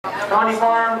County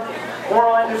Farm,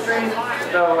 Moral Industries.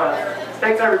 So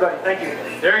thanks everybody. Thank you.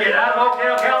 There you go. Out of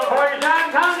Oakdale, California,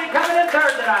 John Conley coming in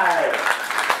third tonight.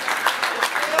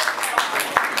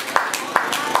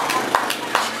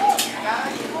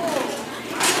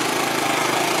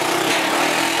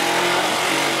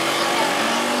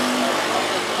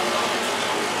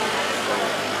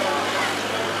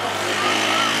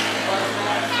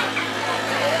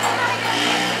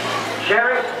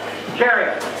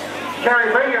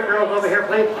 Sherry, bring your girls over here,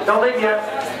 please. Don't leave yet.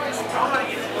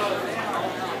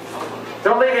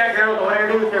 Don't leave yet, girls. I want to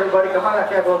introduce everybody. Come on, I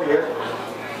can't go over here.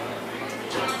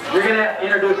 You're going to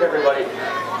introduce everybody.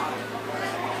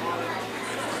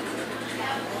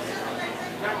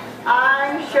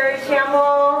 I'm Sherry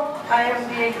Campbell. I am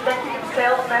the Executive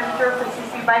Sales Manager for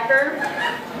CC Bikers.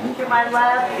 To my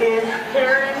left is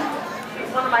Karen.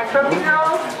 She's one of my trophy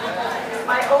girls.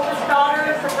 My oldest daughter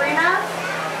is Sabrina.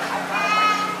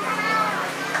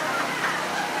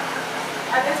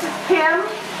 And this is Kim,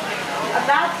 and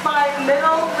that's my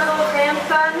middle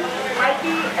grandson,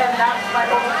 Mikey, and that's my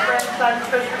oldest grandson,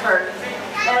 Christopher.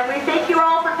 And we thank you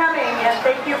all for coming, and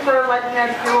thank you for letting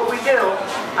us do what we do.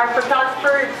 Our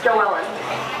photographer is Joe Ellen.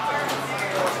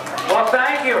 Well,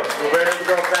 thank you. We're ready to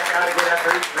go back out again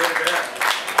after each